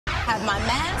have my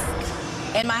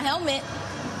mask and my helmet.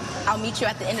 I'll meet you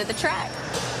at the end of the track.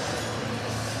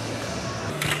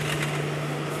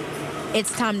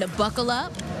 It's time to buckle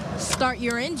up, start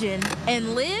your engine,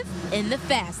 and live in the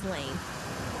fast lane.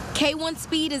 K1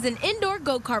 Speed is an indoor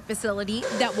go-kart facility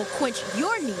that will quench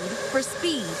your need for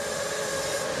speed.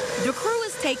 The crew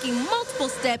is taking multiple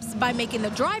steps by making the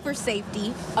driver's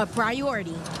safety a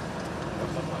priority.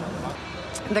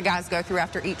 The guys go through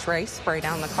after each race, spray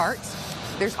down the carts.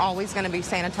 There's always going to be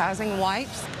sanitizing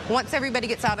wipes. Once everybody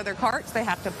gets out of their carts, they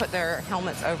have to put their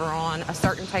helmets over on a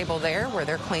certain table there where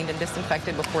they're cleaned and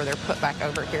disinfected before they're put back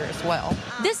over here as well.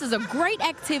 This is a great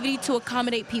activity to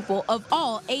accommodate people of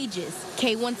all ages.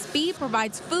 K1 Speed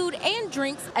provides food and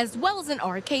drinks as well as an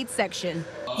arcade section.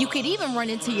 You could even run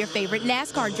into your favorite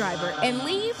NASCAR driver and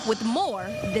leave with more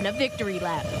than a victory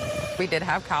lap. We did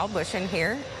have Kyle Busch in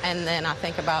here, and then I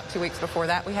think about 2 weeks before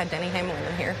that, we had Denny Hamlin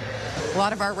in here. A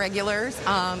lot of our regulars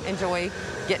enjoy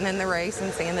getting in the race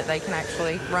and seeing that they can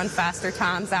actually run faster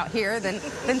times out here than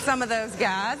some of those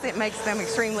guys. It makes them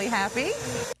extremely happy.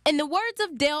 In the words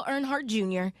of Dale Earnhardt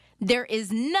Jr., there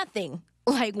is nothing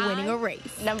like winning a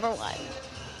race. #1.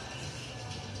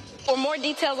 For more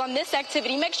details on this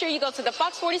activity, make sure you go to the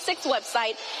Fox 46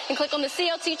 website and click on the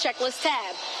CLT checklist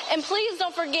tab. And please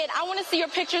don't forget, I want to see your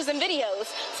pictures and videos,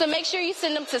 so make sure you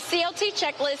send them to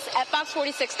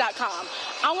cltchecklist@fox46.com.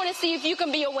 I want to see if you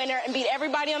can be a winner and beat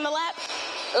everybody on the lap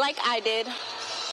like I did.